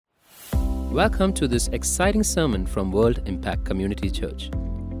Welcome to this exciting sermon from World Impact Community Church.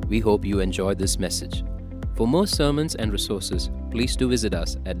 We hope you enjoy this message. For more sermons and resources, please do visit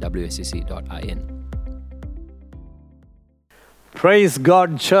us at wscc.in. Praise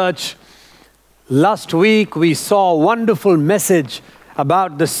God, church. Last week we saw a wonderful message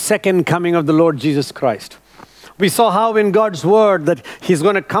about the second coming of the Lord Jesus Christ. We saw how in God's word that He's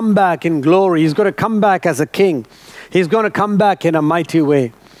going to come back in glory. He's going to come back as a king. He's going to come back in a mighty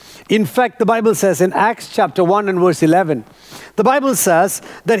way. In fact, the Bible says in Acts chapter 1 and verse 11, the Bible says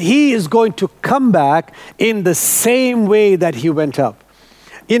that He is going to come back in the same way that He went up.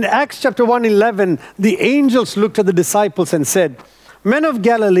 In Acts chapter 1:11, the angels looked at the disciples and said, "Men of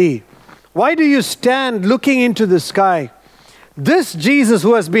Galilee, why do you stand looking into the sky? This Jesus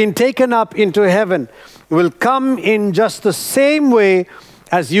who has been taken up into heaven will come in just the same way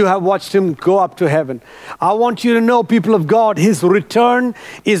as you have watched Him go up to heaven." I want you to know, people of God, His return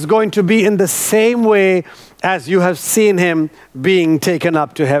is going to be in the same way as you have seen Him being taken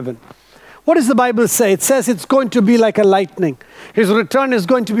up to heaven. What does the Bible say? It says it's going to be like a lightning. His return is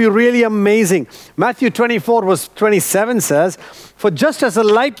going to be really amazing. Matthew 24 verse 27 says, "For just as the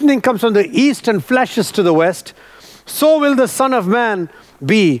lightning comes from the east and flashes to the west, so will the Son of Man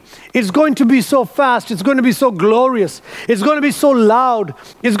be." It's going to be so fast. It's going to be so glorious. It's going to be so loud.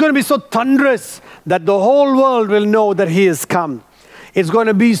 It's going to be so thunderous that the whole world will know that He has come. It's going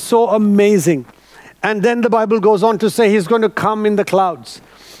to be so amazing. And then the Bible goes on to say He's going to come in the clouds.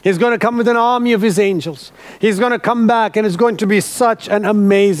 He's going to come with an army of His angels. He's going to come back, and it's going to be such an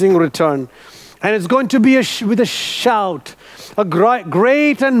amazing return. And it's going to be with a shout, a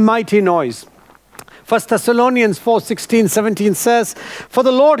great and mighty noise. 1 Thessalonians 4:16-17 says, "For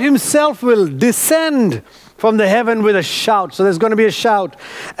the Lord Himself will descend from the heaven with a shout." So there's going to be a shout.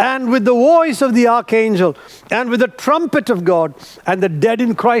 "And with the voice of the archangel, and with the trumpet of God, and the dead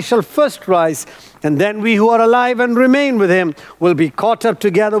in Christ shall first rise. And then we who are alive and remain with Him will be caught up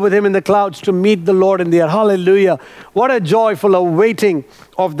together with Him in the clouds to meet the Lord in the air." Hallelujah. What a joyful awaiting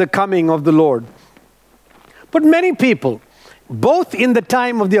of the coming of the Lord. But many people, both in the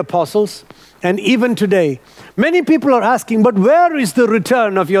time of the apostles and even today, many people are asking, "But where is the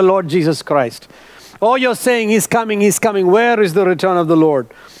return of your Lord Jesus Christ?" Oh, you're saying He's coming, He's coming. Where is the return of the Lord?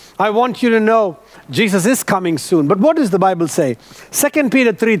 I want you to know Jesus is coming soon. But what does the Bible say? 2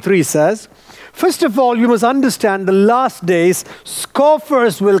 Peter 3:3 says, "First of all, you must understand the last days,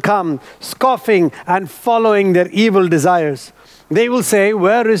 scoffers will come, scoffing and following their evil desires. They will say,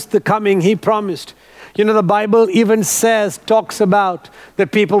 'Where is the coming He promised?'" You know, the Bible even talks about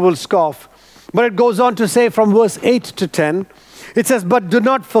that people will scoff. But it goes on to say from verse 8 to 10, it says, "But do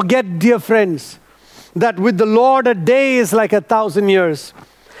not forget, dear friends, that with the Lord a day is like 1,000 years,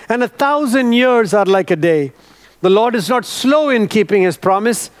 and 1,000 years are like a day. The Lord is not slow in keeping His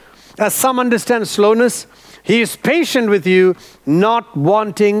promise, as some understand slowness. He is patient with you, not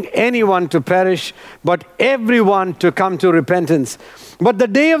wanting anyone to perish, but everyone to come to repentance. But the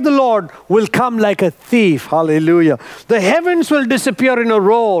day of the Lord will come like a thief." Hallelujah. "The heavens will disappear in a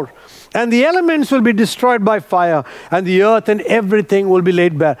roar, and the elements will be destroyed by fire, and the earth and everything will be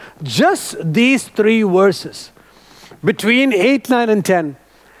laid bare." Just these three verses, between 8, 9, and 10,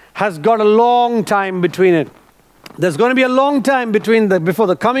 has got a long time between it. There's going to be a long time before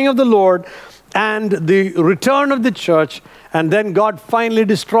the coming of the Lord and the return of the church, and then God finally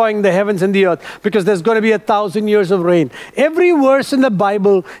destroying the heavens and the earth, because there's going to be 1,000 years of reign. Every verse in the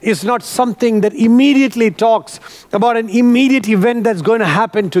Bible is not something that immediately talks about an immediate event that's going to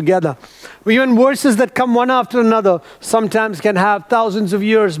happen together. Even verses that come one after another sometimes can have thousands of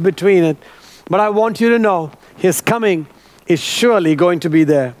years between it. But I want you to know His coming is surely going to be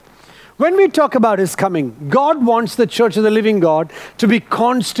there. When we talk about His coming, God wants the church of the living God to be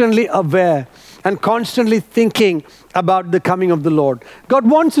constantly aware and constantly thinking about the coming of the Lord. God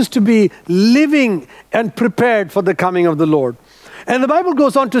wants us to be living and prepared for the coming of the Lord. And the Bible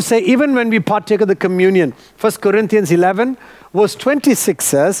goes on to say, even when we partake of the communion, 1 Corinthians 11, verse 26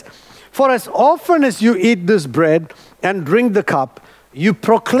 says, "For as often as you eat this bread and drink the cup, you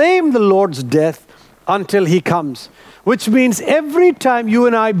proclaim the Lord's death until He comes." Which means every time you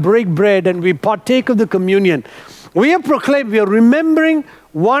and I break bread and we partake of the communion, we are remembering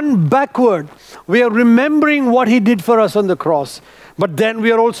one backward. We are remembering what He did for us on the cross. But then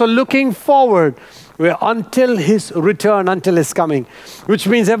we are also looking forward until His return, until His coming. Which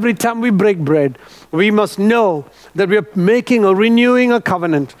means every time we break bread, we must know that we are renewing a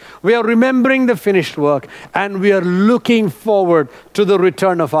covenant. We are remembering the finished work, and we are looking forward to the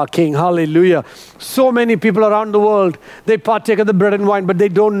return of our King. Hallelujah. So many people around the world, they partake of the bread and wine, but they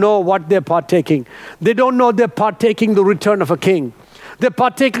don't know what they're partaking. They don't know they're partaking the return of a King. They're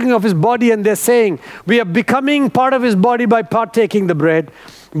partaking of his body, and they're saying, we are becoming part of his body by partaking the bread.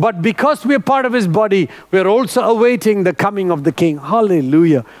 But because we are part of his body, we are also awaiting the coming of the King.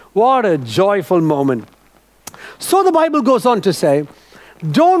 Hallelujah. What a joyful moment. So the Bible goes on to say,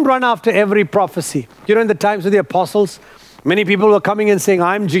 don't run after every prophecy. You know, in the times of the apostles, many people were coming and saying,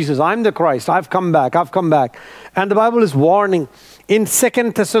 I'm Jesus, I'm the Christ, I've come back, I've come back. And the Bible is warning. In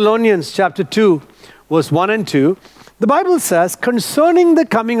 2 Thessalonians chapter 2, verse 1 and 2, the Bible says, concerning the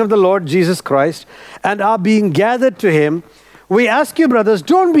coming of the Lord Jesus Christ and our being gathered to him, we ask you, brothers,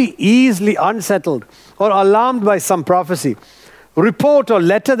 don't be easily unsettled or alarmed by some prophecy, report or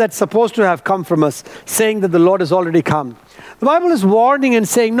letter that's supposed to have come from us, saying that the Lord has already come. The Bible is warning and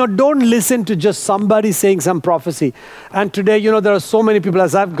saying, no, don't listen to just somebody saying some prophecy. And today, you know, there are so many people,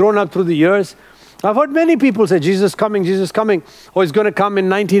 as I've grown up through the years, I've heard many people say, Jesus is coming, or he's going to come in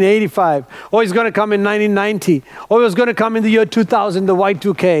 1985, or he's going to come in 1990, or he was going to come in the year 2000, the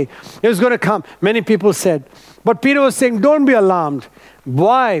Y2K. He was going to come. Many people said. But Peter was saying, don't be alarmed.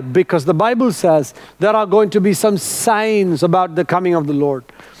 Why? Because the Bible says there are going to be some signs about the coming of the Lord.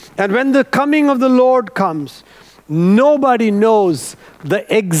 And when the coming of the Lord comes, nobody knows the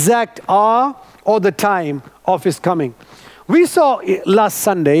exact hour or the time of his coming. We saw last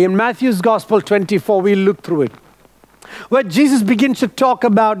Sunday in Matthew's Gospel 24, we looked through it, where Jesus begins to talk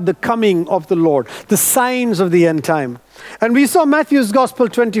about the coming of the Lord, the signs of the end time. And we saw Matthew's Gospel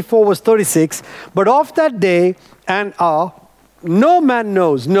 24 verse 36, but of that day and hour, no man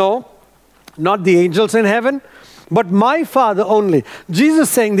knows, no, not the angels in heaven, but my Father only. Jesus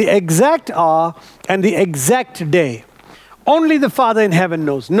saying the exact hour and the exact day. Only the Father in heaven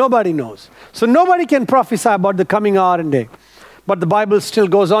knows. Nobody knows. So nobody can prophesy about the coming hour and day. But the Bible still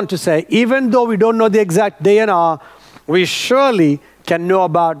goes on to say, even though we don't know the exact day and hour, we surely can know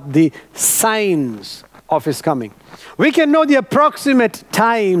about the signs of his coming. We can know the approximate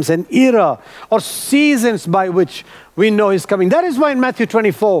times and era or seasons by which we know he's coming. That is why in Matthew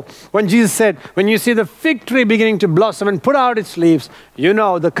 24, when Jesus said, when you see the fig tree beginning to blossom and put out its leaves, you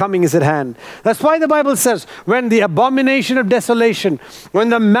know the coming is at hand. That's why the Bible says, when the abomination of desolation, when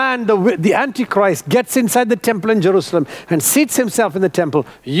the man, the Antichrist, gets inside the temple in Jerusalem and seats himself in the temple,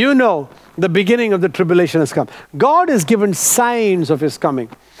 you know the beginning of the tribulation has come. God has given signs of his coming.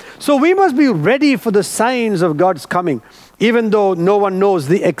 So we must be ready for the signs of God's coming, even though no one knows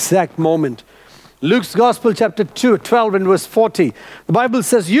the exact moment. Luke's Gospel chapter 12 and verse 40. The Bible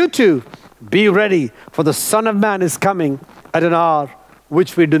says, you too be ready, for the Son of Man is coming at an hour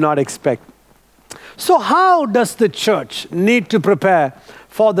which we do not expect. So how does the church need to prepare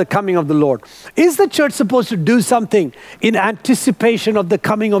for the coming of the Lord? Is the church supposed to do something in anticipation of the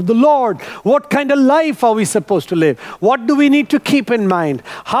coming of the Lord? What kind of life are we supposed to live? What do we need to keep in mind?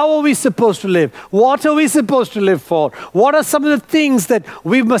 How are we supposed to live? What are we supposed to live for? What are some of the things that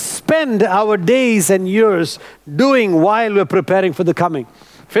we must spend our days and years doing while we're preparing for the coming?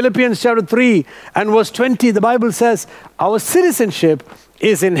 Philippians chapter 3 and verse 20, the Bible says, our citizenship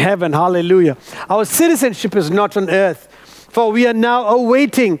is in heaven. Hallelujah. Our citizenship is not on earth. For we are now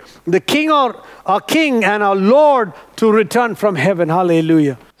awaiting the King, our King and our Lord, to return from heaven.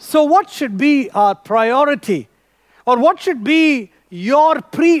 Hallelujah. So what should be our priority? Or what should be your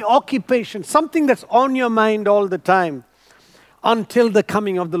preoccupation? Something that's on your mind all the time until the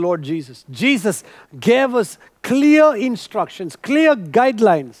coming of the Lord Jesus. Jesus gave us clear instructions, clear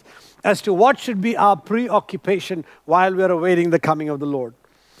guidelines as to what should be our preoccupation while we are awaiting the coming of the Lord.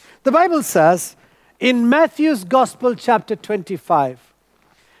 The Bible says, in Matthew's Gospel chapter 25,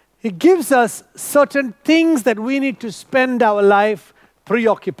 he gives us certain things that we need to spend our life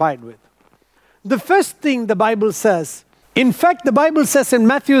preoccupied with. The first thing the Bible says, in fact, the Bible says in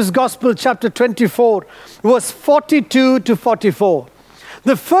Matthew's Gospel chapter 24, verse 42 to 44,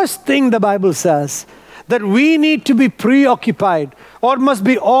 the first thing the Bible says that we need to be preoccupied or must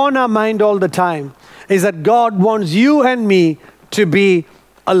be on our mind all the time is that God wants you and me to be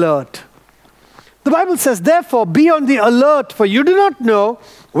alert. The Bible says, therefore, be on the alert, for you do not know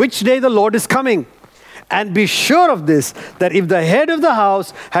which day the Lord is coming. And be sure of this, that if the head of the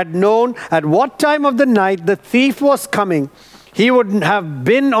house had known at what time of the night the thief was coming, he would have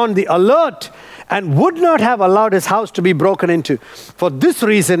been on the alert and would not have allowed his house to be broken into. For this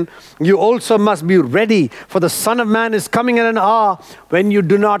reason, you also must be ready, for the Son of Man is coming at an hour when you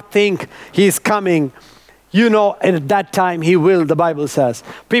do not think he is coming. You know, at that time he will, the Bible says.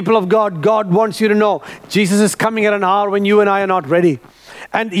 People of God, God wants you to know Jesus is coming at an hour when you and I are not ready.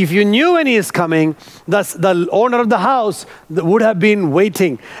 And if you knew when he is coming, the owner of the house would have been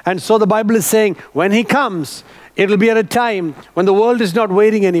waiting. And so the Bible is saying, when he comes, It'll be at a time when the world is not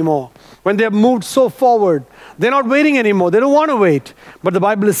waiting anymore, when they have moved so forward. They're not waiting anymore. They don't want to wait. But the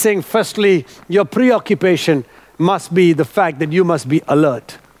Bible is saying, firstly, your preoccupation must be the fact that you must be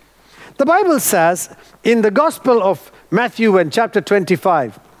alert. The Bible says in the Gospel of Matthew and chapter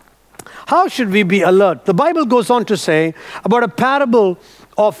 25, how should we be alert? The Bible goes on to say about a parable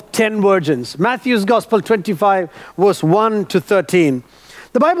of 10 virgins. Matthew's Gospel 25, verse 1 to 13.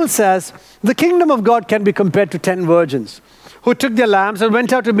 The Bible says, the kingdom of God can be compared to 10 virgins who took their lamps and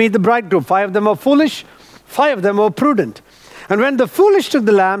went out to meet the bridegroom. 5 of them were foolish, 5 of them were prudent. And when the foolish took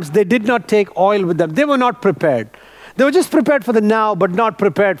the lamps, they did not take oil with them. They were not prepared. They were just prepared for the now, but not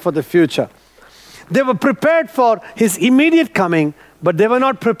prepared for the future. They were prepared for his immediate coming, but they were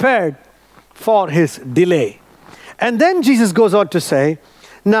not prepared for his delay. And then Jesus goes on to say,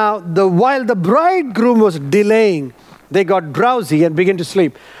 now, while the bridegroom was delaying, they got drowsy and began to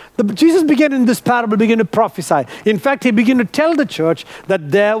sleep. Jesus began in this parable, began to prophesy. In fact, he began to tell the church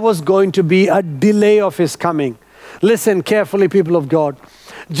that there was going to be a delay of his coming. Listen carefully, people of God.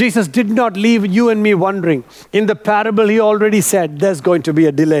 Jesus did not leave you and me wondering. In the parable, he already said there's going to be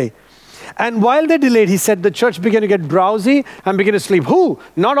a delay. And while they delayed, he said the church began to get drowsy and began to sleep. Who?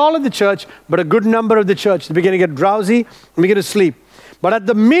 Not all of the church, but a good number of the church. They began to get drowsy and began to sleep. But at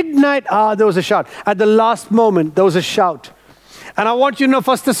the midnight hour, there was a shout. At the last moment, there was a shout. And I want you to know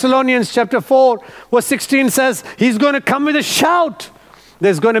 1 Thessalonians chapter 4, verse 16 says, he's going to come with a shout.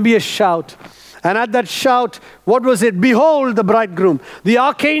 There's going to be a shout. And at that shout, what was it? Behold the bridegroom. The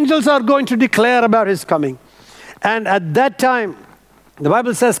archangels are going to declare about his coming. And at that time, the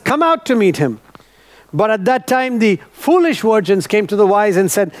Bible says, come out to meet him. But at that time, the foolish virgins came to the wise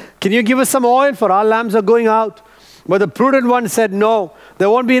and said, can you give us some oil, for our lamps are going out? But the prudent one said, no, there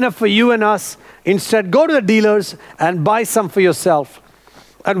won't be enough for you and us. Instead, go to the dealers and buy some for yourself.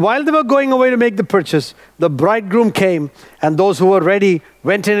 And while they were going away to make the purchase, the bridegroom came, and those who were ready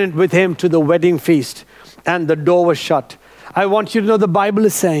went in with him to the wedding feast, and the door was shut. I want you to know the Bible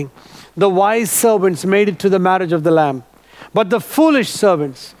is saying, the wise servants made it to the marriage of the Lamb. But the foolish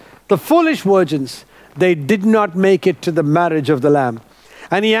servants, the foolish virgins, they did not make it to the marriage of the Lamb.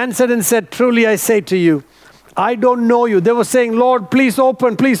 And he answered and said, truly I say to you, I don't know you. They were saying, Lord, please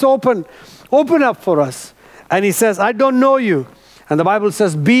open up for us. And he says, I don't know you. And the Bible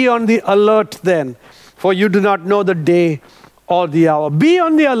says, be on the alert then, for you do not know the day or the hour. Be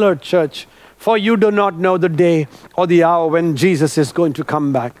on the alert, church, for you do not know the day or the hour when Jesus is going to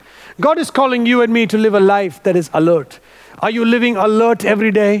come back. God is calling you and me to live a life that is alert. Are you living alert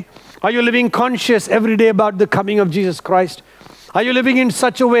every day? Are you living conscious every day about the coming of Jesus Christ? Are you living in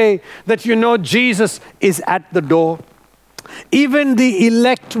such a way that you know Jesus is at the door? Even the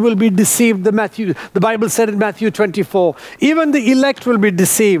elect will be deceived. The Bible said in Matthew 24, even the elect will be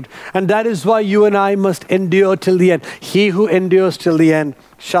deceived. And that is why you and I must endure till the end. He who endures till the end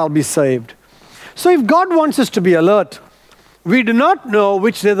shall be saved. So if God wants us to be alert, we do not know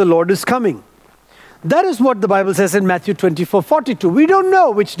which day the Lord is coming. That is what the Bible says in Matthew 24:42. We don't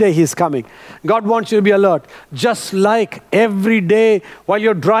know which day He is coming. God wants you to be alert. Just like every day while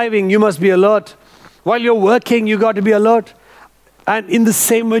you're driving, you must be alert. While you're working, you got to be alert. And in the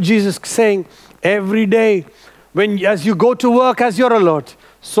same way, Jesus is saying, every day, as you go to work, as you're alert,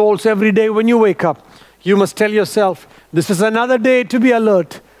 so also every day when you wake up, you must tell yourself, this is another day to be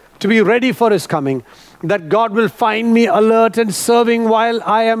alert, to be ready for His coming. That God will find me alert and serving while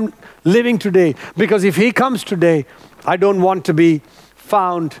I am living today. Because if He comes today, I don't want to be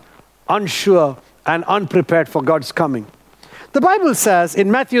found unsure and unprepared for God's coming. The Bible says in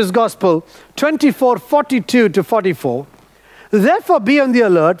Matthew's Gospel 24:42 to 44, therefore be on the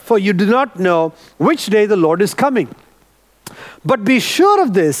alert, for you do not know which day the Lord is coming. But be sure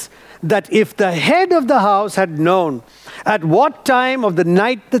of this, that if the head of the house had known at what time of the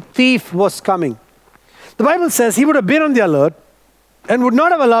night the thief was coming, the Bible says he would have been on the alert and would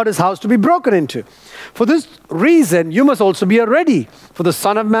not have allowed his house to be broken into. For this reason, you must also be ready, for the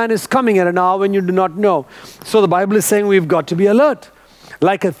Son of Man is coming at an hour when you do not know. So the Bible is saying we've got to be alert.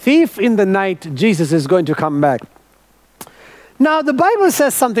 Like a thief in the night, Jesus is going to come back. Now, the Bible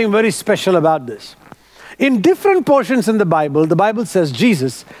says something very special about this. In different portions in the Bible says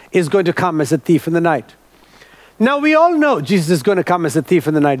Jesus is going to come as a thief in the night. Now, we all know Jesus is going to come as a thief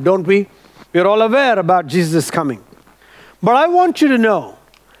in the night, don't we? We're all aware about Jesus coming. But I want you to know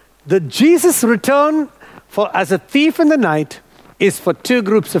that Jesus' return as a thief in the night is for two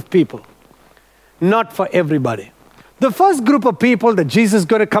groups of people, not for everybody. The first group of people that Jesus is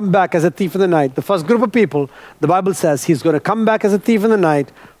going to come back as a thief in the night, the first group of people, the Bible says He's going to come back as a thief in the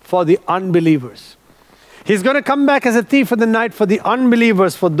night for the unbelievers. He's going to come back as a thief in the night for the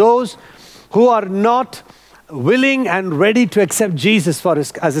unbelievers, for those who are not willing and ready to accept Jesus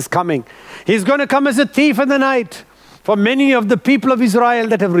as his coming. He's going to come as a thief in the night for many of the people of Israel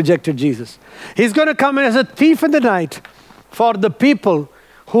that have rejected Jesus. He's going to come as a thief in the night for the people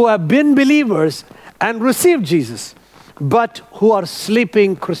who have been believers and received Jesus, but who are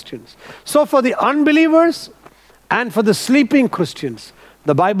sleeping Christians. So for the unbelievers and for the sleeping Christians,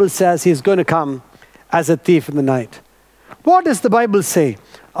 the Bible says he's going to come as a thief in the night. What does the Bible say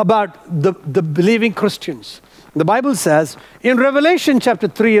about the believing Christians? The Bible says in Revelation chapter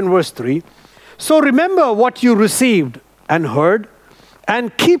 3 and verse 3, so remember what you received and heard,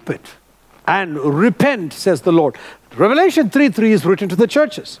 and keep it, and repent, says the Lord. Revelation 3:3 is written to the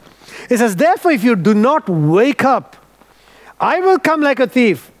churches. It says, therefore, if you do not wake up, I will come like a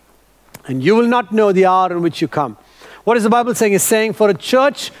thief, and you will not know the hour in which you come. What is the Bible saying? It's saying for a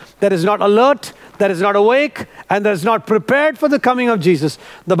church that is not alert, that is not awake, and that is not prepared for the coming of Jesus,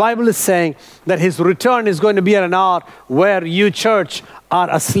 the Bible is saying that his return is going to be at an hour where you, church, are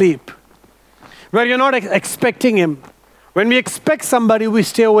asleep. Where you're not expecting him. When we expect somebody, we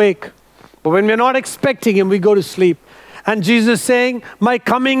stay awake. But when we're not expecting him, we go to sleep. And Jesus is saying, my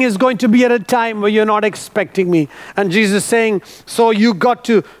coming is going to be at a time where you're not expecting me. And Jesus is saying, so you got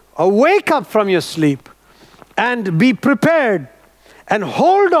to wake up from your sleep and be prepared and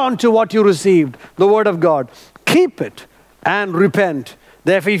hold on to what you received, the word of God. Keep it and repent.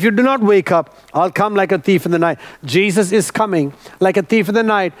 Therefore, if you do not wake up, I'll come like a thief in the night. Jesus is coming like a thief in the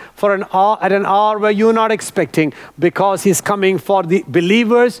night for an hour, at an hour where you're not expecting, because he's coming for the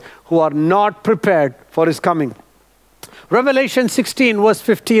believers who are not prepared for his coming. Revelation 16 verse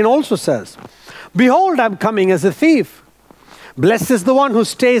 15 also says, behold, I'm coming as a thief. Blessed is the one who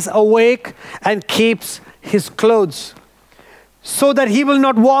stays awake and keeps his clothes, so that he will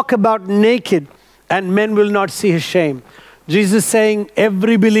not walk about naked and men will not see his shame. Jesus is saying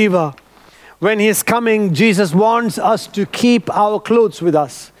every believer, when he is coming, Jesus wants us to keep our clothes with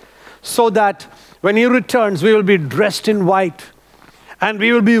us, so that when he returns, we will be dressed in white and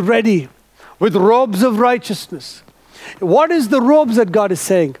we will be ready with robes of righteousness. What is the robes that God is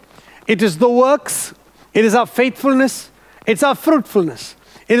saying? It is the works, it is our faithfulness, it's our fruitfulness.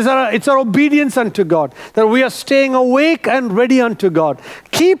 It's our obedience unto God, that we are staying awake and ready unto God.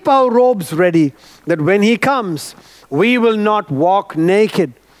 Keep our robes ready, that when he comes, we will not walk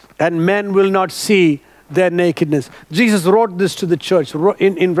naked and men will not see their nakedness. Jesus wrote this to the church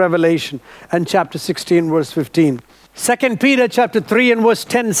in Revelation and chapter 16 verse 15. 2 Peter chapter 3 and verse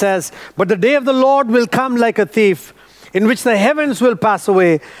 10 says, but the day of the Lord will come like a thief, in which the heavens will pass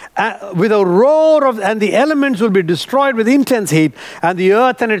away with a roar and the elements will be destroyed with intense heat, and the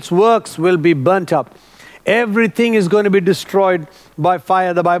earth and its works will be burnt up. Everything is going to be destroyed by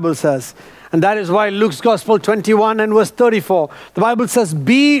fire, the Bible says. And that is why Luke's Gospel 21 and verse 34, the Bible says,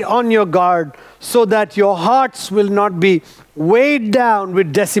 be on your guard so that your hearts will not be weighed down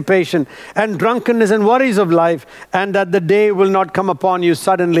with dissipation and drunkenness and worries of life, and that the day will not come upon you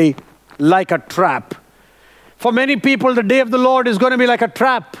suddenly like a trap. For many people, the day of the Lord is going to be like a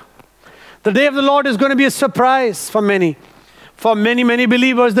trap. The day of the Lord is going to be a surprise for many. For many, many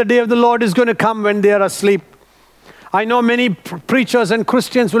believers, the day of the Lord is going to come when they are asleep. I know many preachers and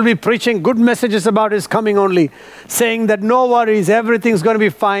Christians will be preaching good messages about his coming only, saying that no worries, everything's going to be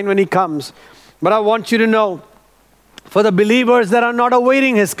fine when he comes. But I want you to know, for the believers that are not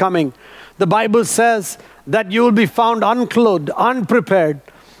awaiting his coming, the Bible says that you will be found unclothed, unprepared.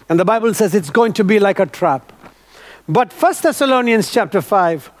 And the Bible says it's going to be like a trap. But 1 Thessalonians chapter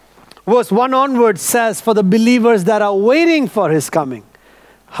 5, verse 1 onwards says, for the believers that are waiting for his coming,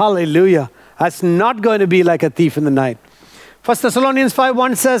 hallelujah, that's not going to be like a thief in the night. 1 Thessalonians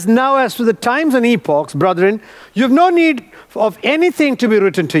 5:1 says, now as to the times and epochs, brethren, you have no need of anything to be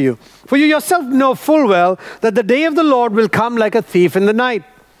written to you. For you yourself know full well that the day of the Lord will come like a thief in the night.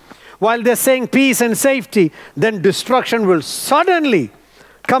 While they're saying peace and safety, then destruction will suddenly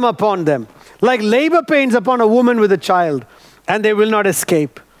come upon them, like labor pains upon a woman with a child, and they will not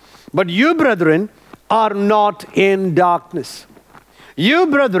escape. But you, brethren, are not in darkness. You,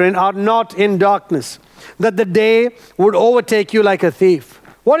 brethren, are not in darkness, that the day would overtake you like a thief.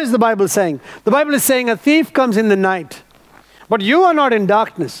 What is the Bible saying? The Bible is saying a thief comes in the night, but you are not in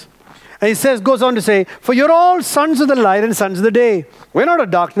darkness. And he says, goes on to say, for you're all sons of the light and sons of the day. We're not of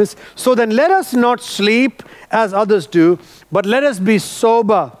darkness. So then let us not sleep as others do, but let us be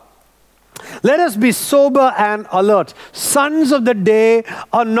sober. Let us be sober and alert. Sons of the day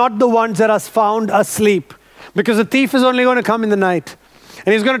are not the ones that are found asleep, because the thief is only going to come in the night.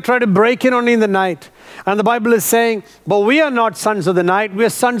 And he's going to try to break in only in the night. And the Bible is saying, but we are not sons of the night, we are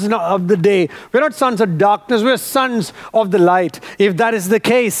sons of the day. We're not sons of darkness, we are sons of the light. If that is the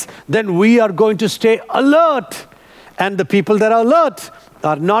case, then we are going to stay alert. And the people that are alert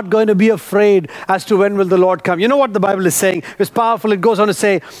are not going to be afraid as to when will the Lord come. You know what the Bible is saying? It's powerful. It goes on to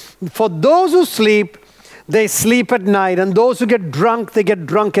say, for those who sleep, they sleep at night. And those who get drunk, they get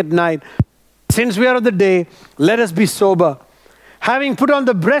drunk at night. Since we are of the day, let us be sober, having put on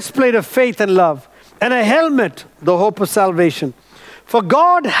the breastplate of faith and love, and a helmet, the hope of salvation. For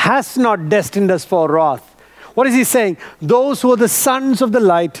God has not destined us for wrath. What is he saying? Those who are the sons of the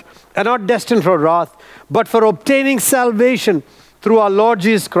light are not destined for wrath, but for obtaining salvation through our Lord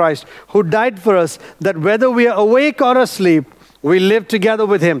Jesus Christ, who died for us, that whether we are awake or asleep, we live together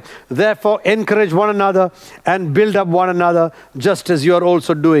with him. Therefore, encourage one another and build up one another, just as you are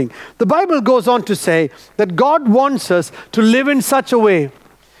also doing. The Bible goes on to say that God wants us to live in such a way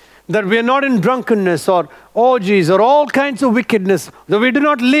that we are not in drunkenness or orgies or all kinds of wickedness, that we do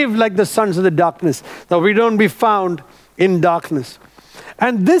not live like the sons of the darkness, that we don't be found in darkness.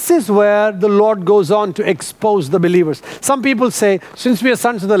 And this is where the Lord goes on to expose the believers. Some people say, since we are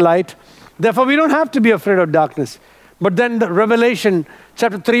sons of the light, therefore we don't have to be afraid of darkness. But then the Revelation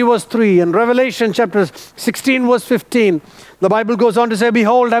chapter 3 verse 3 and Revelation chapter 16 verse 15, the Bible goes on to say,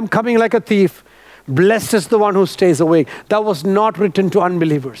 behold, I'm coming like a thief. Blessed is the one who stays awake. That was not written to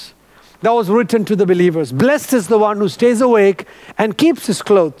unbelievers. That was written to the believers. Blessed is the one who stays awake and keeps his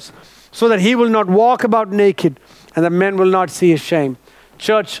clothes, so that he will not walk about naked and the men will not see his shame.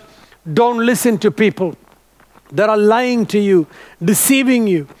 Church, don't listen to people that are lying to you, deceiving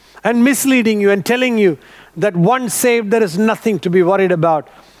you, and misleading you and telling you that once saved, there is nothing to be worried about.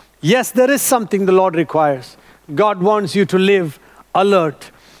 Yes, there is something the Lord requires. God wants you to live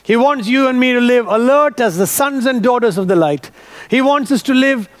alert. He wants you and me to live alert as the sons and daughters of the light. He wants us to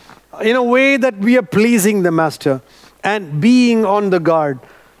live in a way that we are pleasing the Master and being on the guard.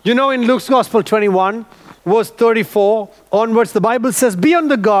 You know, in Luke's Gospel 21, verse 34 onwards, the Bible says, be on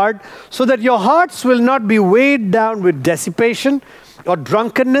the guard so that your hearts will not be weighed down with dissipation or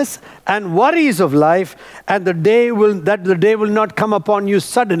drunkenness and worries of life, and the day will not come upon you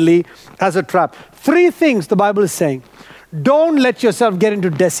suddenly as a trap. Three things the Bible is saying. Don't let yourself get into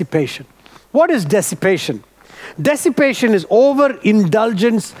dissipation. What is dissipation? Dissipation is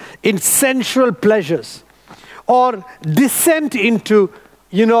overindulgence in sensual pleasures or descent into,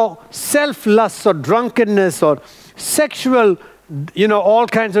 self-lust or drunkenness or sexual, all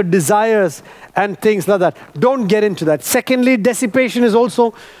kinds of desires and things like that. Don't get into that. Secondly, dissipation is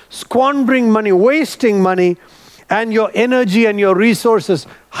also squandering money, wasting money and your energy and your resources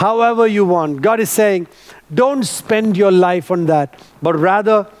however you want. God is saying, don't spend your life on that, but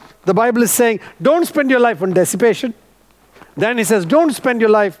rather, the Bible is saying, don't spend your life on dissipation. Then he says, don't spend your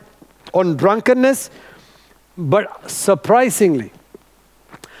life on drunkenness, but surprisingly,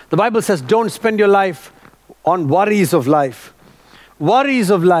 the Bible says, don't spend your life on worries of life. Worries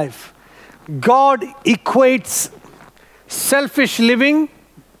of life. God equates selfish living,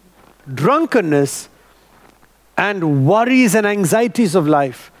 drunkenness, and worries and anxieties of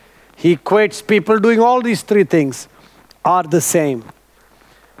life. He equates people doing all these three things are the same.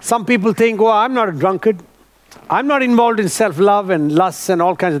 Some people think, well, I'm not a drunkard. I'm not involved in self-love and lusts and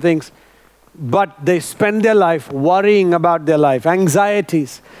all kinds of things. But they spend their life worrying about their life,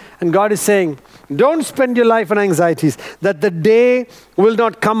 anxieties. And God is saying, don't spend your life on anxieties, that the day will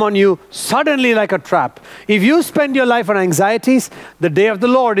not come on you suddenly like a trap. If you spend your life on anxieties, the day of the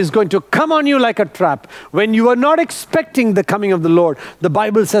Lord is going to come on you like a trap. When you are not expecting the coming of the Lord, the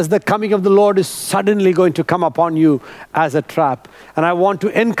Bible says the coming of the Lord is suddenly going to come upon you as a trap. And I want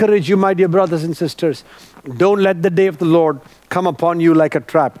to encourage you, my dear brothers and sisters, don't let the day of the Lord come upon you like a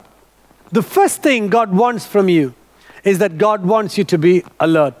trap. The first thing God wants from you is that God wants you to be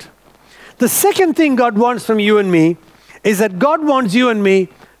alert. The second thing God wants from you and me is that God wants you and me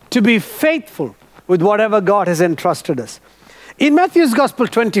to be faithful with whatever God has entrusted us. In Matthew's Gospel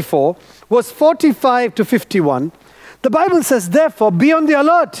 24, verse 45 to 51, the Bible says, therefore, be on the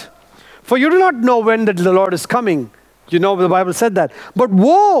alert, for you do not know when the Lord is coming. You know the Bible said that. But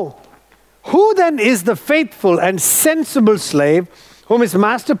woe! Who then is the faithful and sensible slave whom his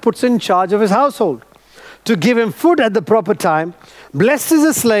master puts in charge of his household, to give him food at the proper time? Blessed is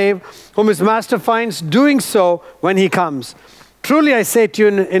the slave whom his master finds doing so when he comes. Truly I say to you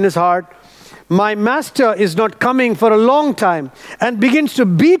in his heart, my master is not coming for a long time, and begins to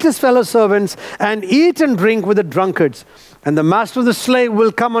beat his fellow servants and eat and drink with the drunkards. And the master of the slave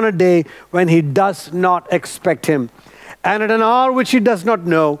will come on a day when he does not expect him, and at an hour which he does not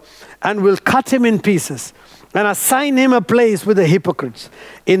know, and will cut him in pieces and assign him a place with the hypocrites.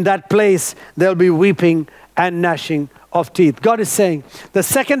 In that place, there'll be weeping and gnashing of teeth. God is saying, the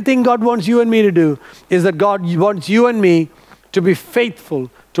second thing God wants you and me to do is that God wants you and me to be faithful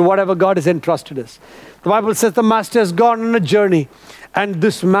to whatever God has entrusted us. The Bible says the master has gone on a journey, and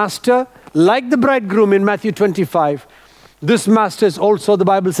this master, like the bridegroom in Matthew 25, this master is also, the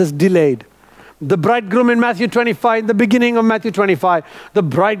Bible says, delayed. The bridegroom in Matthew 25, in the beginning of Matthew 25, the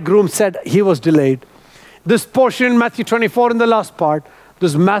bridegroom said he was delayed. This portion in Matthew 24, in the last part,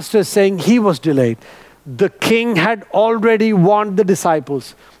 this master is saying he was delayed. The king had already warned the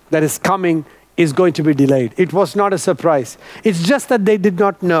disciples that his coming is going to be delayed. It was not a surprise. It's just that they did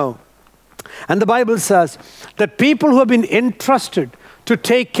not know. And the Bible says that people who have been entrusted to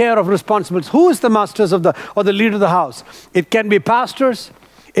take care of responsibilities, who is the masters of or the leader of the house? It can be pastors,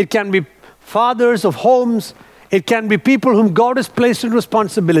 it can be fathers of homes, it can be people whom God has placed in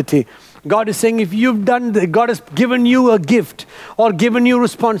responsibility. God is saying, if you've done, God has given you a gift or given you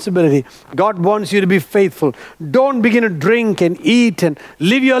responsibility, God wants you to be faithful. Don't begin to drink and eat and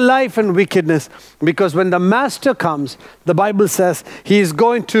live your life in wickedness, because when the master comes, the Bible says he is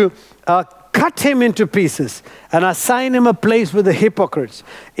going to cut him into pieces and assign him a place with the hypocrites.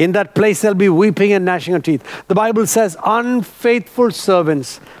 In that place there'll be weeping and gnashing of teeth. The Bible says unfaithful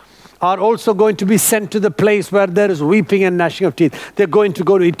servants are also going to be sent to the place where there is weeping and gnashing of teeth. They're going to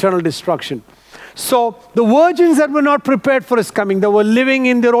go to eternal destruction. So the virgins that were not prepared for his coming, they were living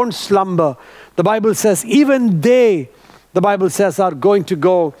in their own slumber. The Bible says even they, the Bible says, are going to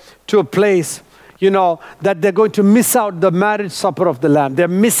go to a place, that they're going to miss out the marriage supper of the Lamb. They're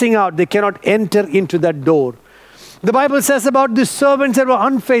missing out. They cannot enter into that door. The Bible says about these servants that were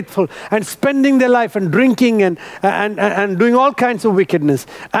unfaithful and spending their life and drinking and doing all kinds of wickedness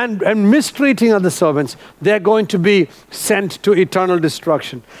and mistreating other servants, they're going to be sent to eternal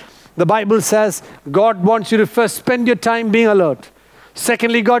destruction. The Bible says God wants you to first spend your time being alert.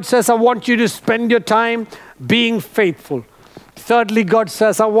 Secondly, God says, I want you to spend your time being faithful. Thirdly, God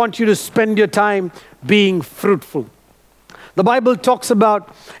says, I want you to spend your time being fruitful. The Bible talks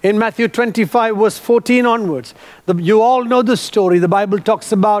about, in Matthew 25, verse 14 onwards, you all know the story. The Bible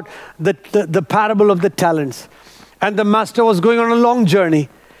talks about the parable of the talents. And the master was going on a long journey,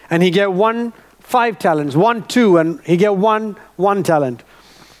 and he gave 1 5 talents, 1 2, and he gave 1 talent.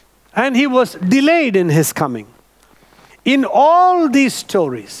 And he was delayed in his coming. In all these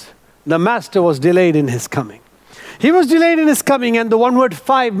stories, the master was delayed in his coming. He was delayed in his coming, and the one who had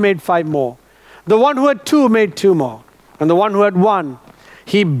 5 made 5 more. The one who had 2 made 2 more. And the one who had 1,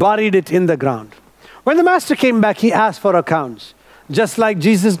 he buried it in the ground. When the master came back, he asked for accounts. Just like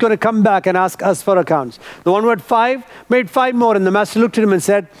Jesus is going to come back and ask us for accounts. The one who had 5 made 5 more. And the master looked at him and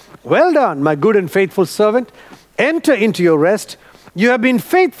said, well done, my good and faithful servant. Enter into your rest. You have been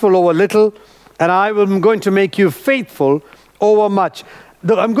faithful over little, and I am going to make you faithful over much.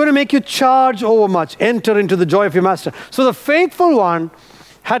 I'm going to make you charge over much. Enter into the joy of your master. So the faithful one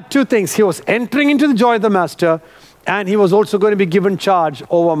had 2 things. He was entering into the joy of the master, and he was also going to be given charge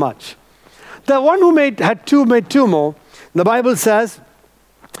over much. The one who had 2 made 2 more. The Bible says,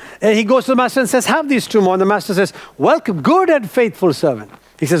 he goes to the master and says, have these 2 more. And the master says, welcome, good and faithful servant.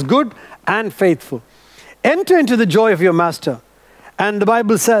 He says, good and faithful. Enter into the joy of your master. And the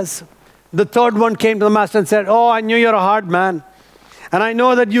Bible says, the third one came to the master and said, oh, I knew you're a hard man. And I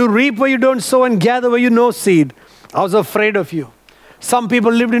know that you reap where you don't sow and gather where you no seed. I was afraid of you. Some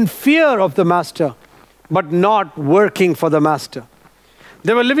people lived in fear of the master, but not working for the master.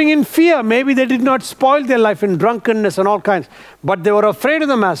 They were living in fear. Maybe they did not spoil their life in drunkenness and all kinds, but they were afraid of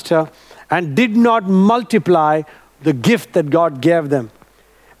the master and did not multiply the gift that God gave them.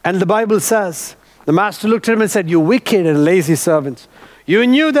 And the Bible says, the master looked at him and said, you wicked and lazy servants. You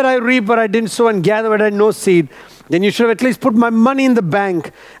knew that I reap but I didn't sow and gather but I had no seed. Then you should have at least put my money in the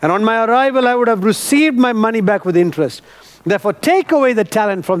bank. And on my arrival, I would have received my money back with interest. Therefore, take away the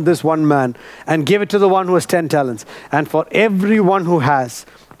talent from this one man and give it to the one who has 10 talents. And for everyone who has,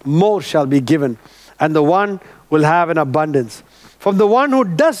 more shall be given. And the one will have an abundance. From the one who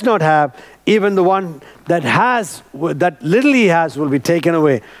does not have, even the one that has, that little he has, will be taken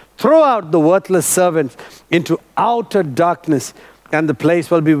away. Throw out the worthless servant into outer darkness, and the place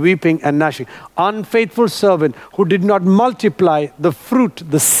will be weeping and gnashing. Unfaithful servant who did not multiply the fruit,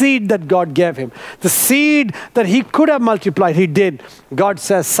 the seed that God gave him. The seed that he could have multiplied, he did. God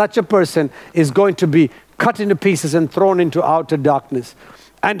says such a person is going to be cut into pieces and thrown into outer darkness.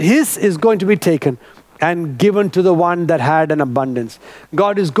 And his is going to be taken and given to the one that had an abundance.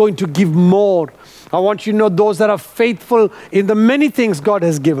 God is going to give more. I want you to know those that are faithful in the many things God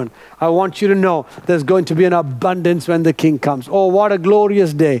has given. I want you to know there's going to be an abundance when the King comes. Oh, what a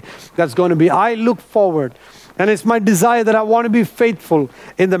glorious day that's going to be. I look forward And it's my desire that I want to be faithful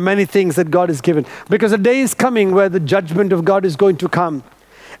in the many things that God has given. Because a day is coming where the judgment of God is going to come.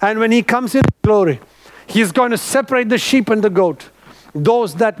 And when He comes in glory, He is going to separate the sheep and the goat.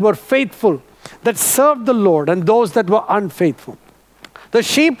 Those that were faithful, that served the Lord, and those that were unfaithful. The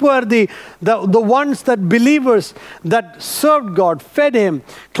sheep were the ones that believers that served God, fed Him,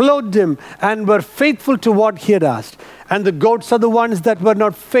 clothed Him, and were faithful to what He had asked. And the goats are the ones that were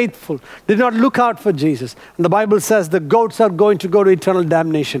not faithful, did not look out for Jesus. And the Bible says the goats are going to go to eternal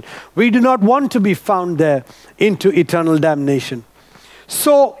damnation. We do not want to be found there into eternal damnation.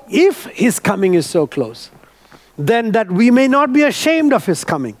 So if His coming is so close, then that we may not be ashamed of His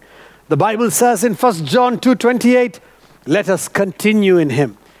coming. The Bible says in 1 John 2:28, let us continue in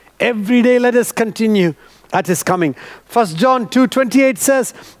Him. Every day let us continue at His coming. 1 John 2:28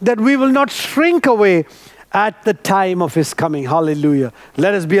 says that we will not shrink away at the time of His coming. Hallelujah.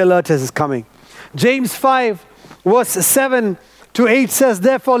 Let us be alert as His coming. James 5 verse 7 to 8 says,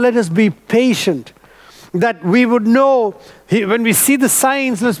 therefore let us be patient, that we would know, when we see the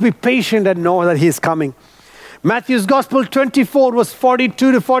signs, let's be patient and know that He is coming. Matthew's Gospel 24 verse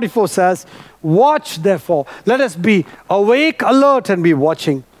 42 to 44 says, watch therefore, let us be awake, alert, and be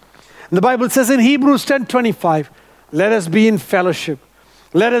watching. And the Bible says in Hebrews 10:25, let us be in fellowship.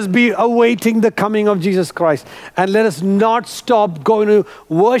 Let us be awaiting the coming of Jesus Christ. And let us not stop going to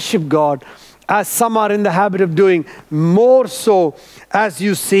worship God, as some are in the habit of doing, more so as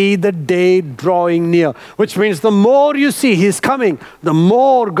you see the day drawing near. Which means the more you see He's coming, the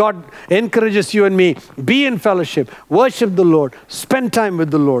more God encourages you and me. Be in fellowship, worship the Lord, spend time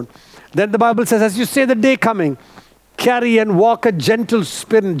with the Lord. Then the Bible says, as you see the day coming, carry and walk a gentle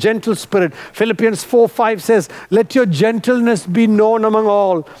spirit. Philippians 4:5 says, let your gentleness be known among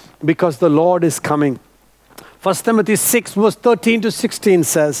all, because the Lord is coming. 1 Timothy 6 verse 13 to 16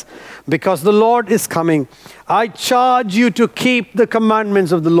 says, because the Lord is coming, I charge you to keep the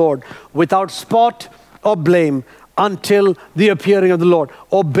commandments of the Lord without spot or blame until the appearing of the Lord.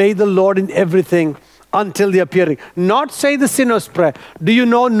 Obey the Lord in everything until the appearing. Not say the sinner's prayer. Do you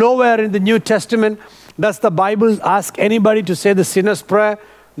know nowhere in the New Testament does the Bible ask anybody to say the sinner's prayer?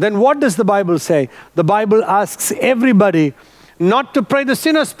 Then what does the Bible say? The Bible asks everybody not to pray the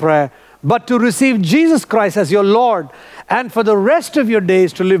sinner's prayer, but to receive Jesus Christ as your Lord, and for the rest of your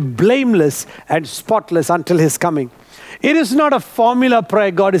days to live blameless and spotless until His coming. It is not a formula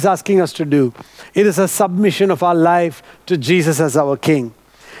prayer God is asking us to do. It is a submission of our life to Jesus as our King.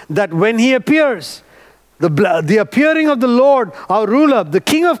 That when He appears, the appearing of the Lord, our ruler, the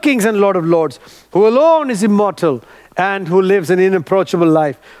King of Kings and Lord of Lords, who alone is immortal and who lives an inapproachable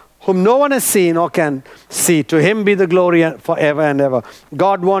life, whom no one has seen or can see. To Him be the glory forever and ever.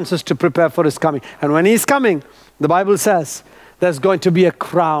 God wants us to prepare for His coming. And when He's coming, the Bible says, there's going to be a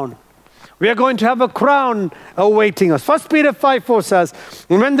crown. We are going to have a crown awaiting us. 1 Peter 5:4 says,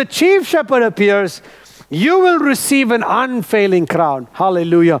 when the chief shepherd appears, you will receive an unfailing crown.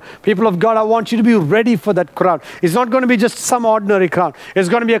 Hallelujah. People of God, I want you to be ready for that crown. It's not going to be just some ordinary crown. It's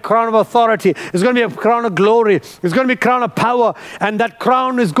going to be a crown of authority. It's going to be a crown of glory. It's going to be a crown of power. And that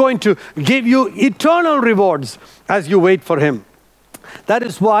crown is going to give you eternal rewards as you wait for Him. That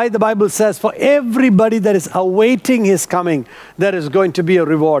is why the Bible says for everybody that is awaiting His coming, there is going to be a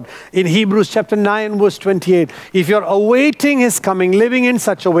reward. In Hebrews chapter 9 verse 28, if you're awaiting His coming, living in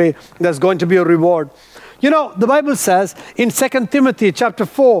such a way, there's going to be a reward. You know, the Bible says in 2 Timothy chapter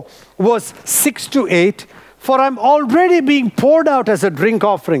 4, verse 6 to 8, for I'm already being poured out as a drink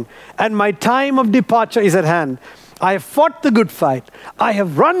offering, and my time of departure is at hand. I have fought the good fight. I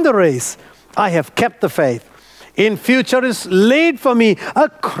have run the race. I have kept the faith. In future is laid for me a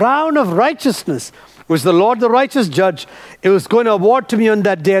crown of righteousness, which the Lord, the righteous judge, is going to award to me on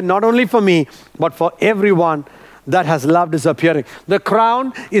that day, not only for me, but for everyone that has loved His appearing. The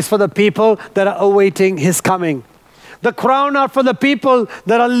crown is for the people that are awaiting His coming. The crown are for the people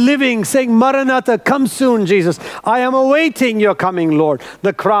that are living, saying, Maranatha, come soon, Jesus. I am awaiting your coming, Lord.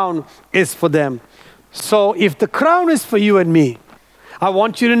 The crown is for them. So if the crown is for you and me, I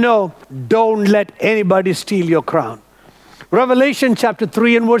want you to know, don't let anybody steal your crown. Revelation chapter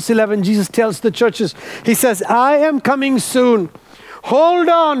 3 and verse 11, Jesus tells the churches, He says, I am coming soon. Hold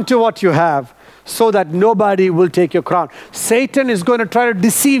on to what you have, so that nobody will take your crown. Satan is going to try to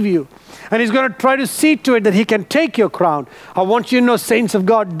deceive you. And he's going to try to see to it that he can take your crown. I want you to know, saints of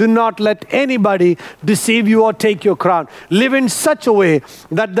God, do not let anybody deceive you or take your crown. Live in such a way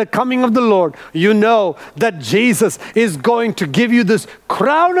that the coming of the Lord, you know that Jesus is going to give you this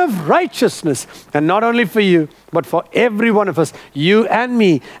crown of righteousness. And not only for you, but for every one of us, you and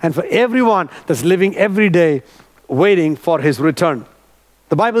me, and for everyone that's living every day waiting for His return.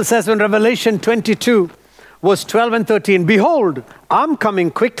 The Bible says in Revelation 22, verse 12 and 13, behold, I'm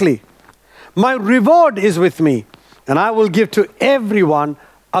coming quickly. My reward is with me, and I will give to everyone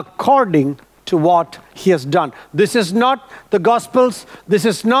according to what he has done. This is not the Gospels. This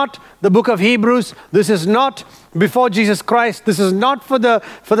is not the book of Hebrews. This is not before Jesus Christ. This is not for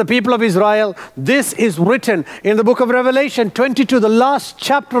the people of Israel. This is written in the book of Revelation 22, the last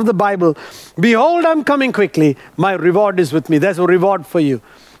chapter of the Bible. Behold, I'm coming quickly. My reward is with me. There's a reward for you.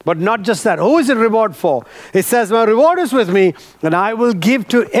 But not just that. Who is it reward for? It says, my reward is with me, and I will give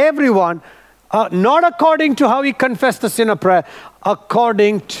to everyone, not according to how he confessed the sin of prayer,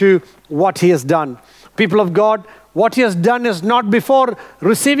 according to what he has done. People of God, what he has done is not before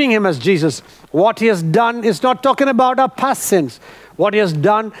receiving him as Jesus. What he has done is not talking about our past sins. What he has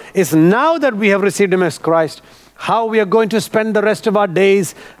done is now that we have received him as Christ, how we are going to spend the rest of our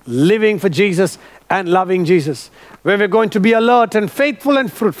days living for Jesus and loving Jesus. Where we're going to be alert and faithful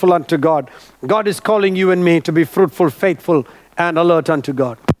and fruitful unto God. God is calling you and me to be fruitful, faithful, and alert unto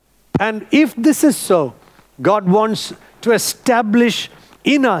God. And if this is so, God wants to establish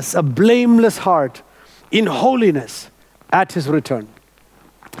in us a blameless heart in holiness at his return.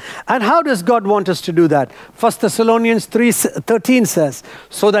 And how does God want us to do that? 1 Thessalonians 3:13 says,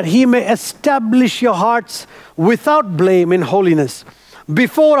 so that he may establish your hearts without blame in holiness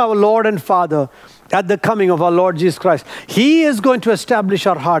before our Lord and Father at the coming of our Lord Jesus Christ. He is going to establish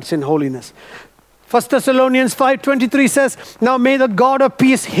our hearts in holiness. 1 Thessalonians 5:23 says, now may the God of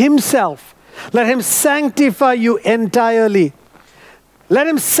peace himself, let him sanctify you entirely. Let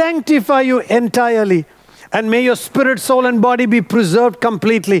him sanctify you entirely. And may your spirit, soul, and body be preserved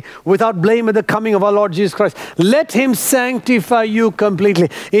completely without blame at the coming of our Lord Jesus Christ. Let him sanctify you completely.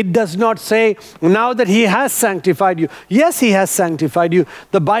 It does not say now that he has sanctified you. Yes, he has sanctified you.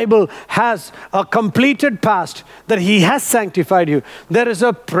 The Bible has a completed past that he has sanctified you. There is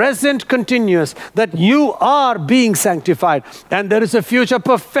a present continuous that you are being sanctified. And there is a future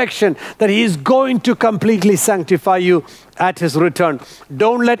perfection that he is going to completely sanctify you at his return.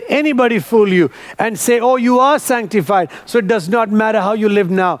 Don't let anybody fool you and say, oh, you are sanctified, so it does not matter how you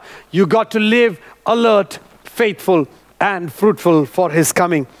live now. You got to live alert, faithful, and fruitful for his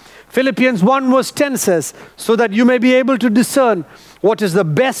coming. Philippians 1 verse 10 says, so that you may be able to discern what is the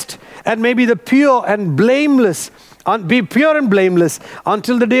best and may be the pure and blameless, be pure and blameless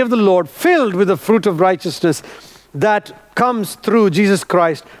until the day of the Lord, filled with the fruit of righteousness that comes through Jesus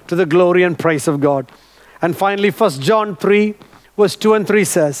Christ to the glory and praise of God. And finally, 1 John 3, verse 2 and 3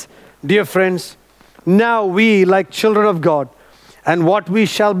 says, dear friends, now we, like children of God, and what we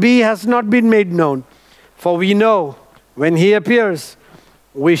shall be has not been made known. For we know when he appears,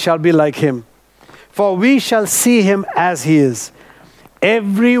 we shall be like him. For we shall see him as he is.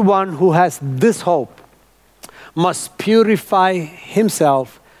 Everyone who has this hope must purify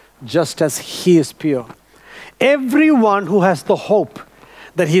himself just as he is pure. Everyone who has the hope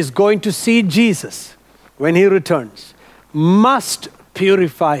that he is going to see Jesus when he returns must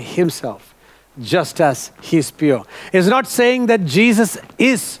purify himself just as he is pure. It's not saying that Jesus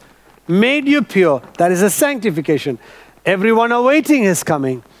is made you pure. That is a sanctification. Everyone awaiting his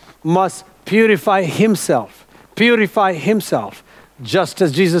coming must purify himself. Purify himself just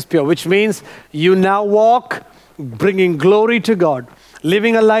as Jesus is pure. Which means you now walk bringing glory to God.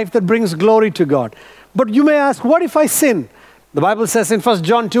 Living a life that brings glory to God. But you may ask, what if I sin? The Bible says in 1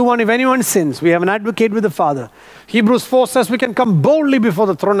 John 2:1, if anyone sins, we have an advocate with the Father. Hebrews 4 says we can come boldly before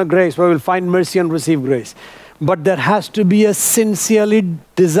the throne of grace where we'll find mercy and receive grace. But there has to be a sincerely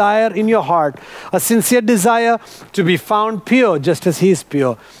desire in your heart, a sincere desire to be found pure just as he is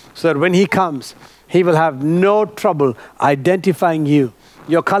pure, so that when he comes, he will have no trouble identifying you.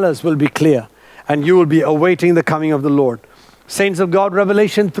 Your colors will be clear and you will be awaiting the coming of the Lord. Saints of God,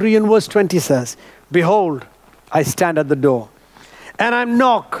 Revelation 3 and verse 20 says, behold, I stand at the door and I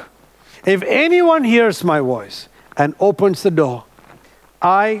knock. If anyone hears my voice and opens the door,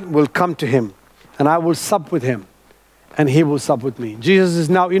 I will come to him and I will sup with him and he will sup with me. Jesus is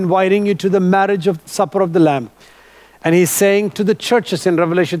now inviting you to the marriage of supper of the Lamb. And he's saying to the churches in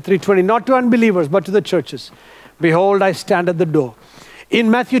Revelation 3:20, not to unbelievers, but to the churches, behold, I stand at the door. In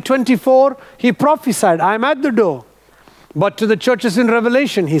Matthew 24, he prophesied, I'm at the door. But to the churches in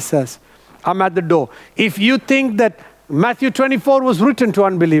Revelation, he says, I'm at the door. If you think that Matthew 24 was written to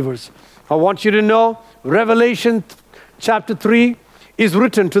unbelievers, I want you to know Revelation chapter 3 is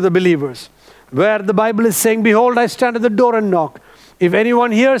written to the believers, where the Bible is saying, behold, I stand at the door and knock. If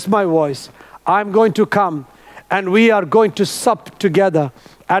anyone hears my voice, I'm going to come and we are going to sup together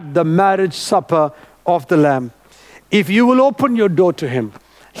at the marriage supper of the Lamb. If you will open your door to him,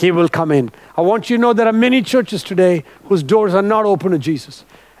 he will come in. I want you to know there are many churches today whose doors are not open to Jesus.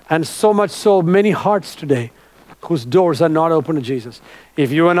 And so much so, many hearts today whose doors are not open to Jesus. If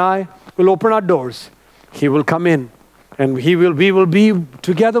you and I will open our doors, He will come in and we will be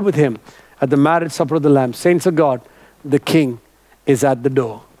together with Him at the marriage supper of the Lamb. Saints of God, the King is at the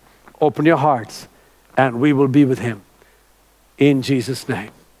door. Open your hearts and we will be with Him. In Jesus'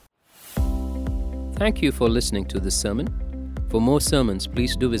 name. Thank you for listening to this sermon. For more sermons,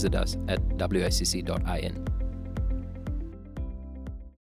 please do visit us at wicc.in.